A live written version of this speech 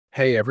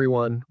Hey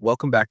everyone,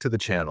 welcome back to the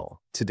channel.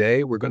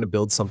 Today we're going to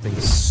build something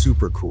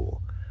super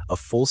cool, a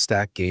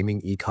full-stack gaming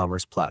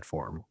e-commerce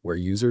platform where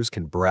users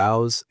can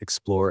browse,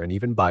 explore, and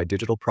even buy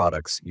digital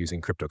products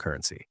using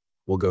cryptocurrency.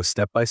 We'll go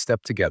step by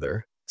step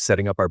together,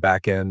 setting up our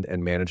backend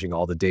and managing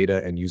all the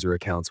data and user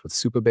accounts with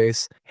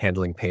Supabase,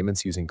 handling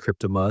payments using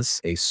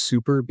Cryptomus, a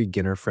super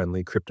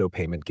beginner-friendly crypto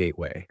payment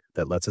gateway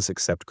that lets us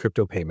accept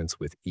crypto payments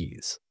with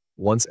ease.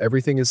 Once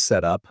everything is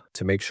set up,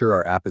 to make sure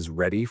our app is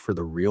ready for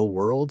the real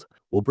world,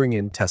 we'll bring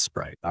in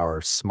TestSprite,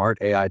 our smart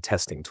AI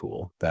testing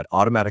tool that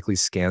automatically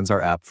scans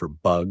our app for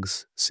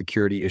bugs,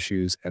 security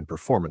issues, and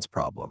performance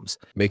problems,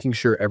 making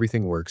sure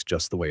everything works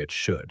just the way it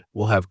should.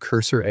 We'll have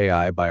Cursor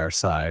AI by our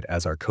side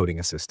as our coding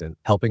assistant,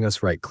 helping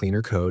us write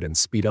cleaner code and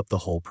speed up the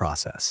whole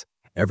process.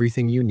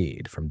 Everything you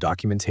need, from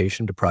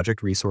documentation to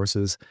project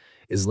resources,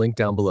 is linked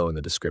down below in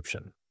the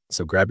description.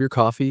 So grab your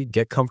coffee,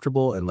 get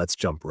comfortable, and let's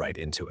jump right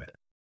into it.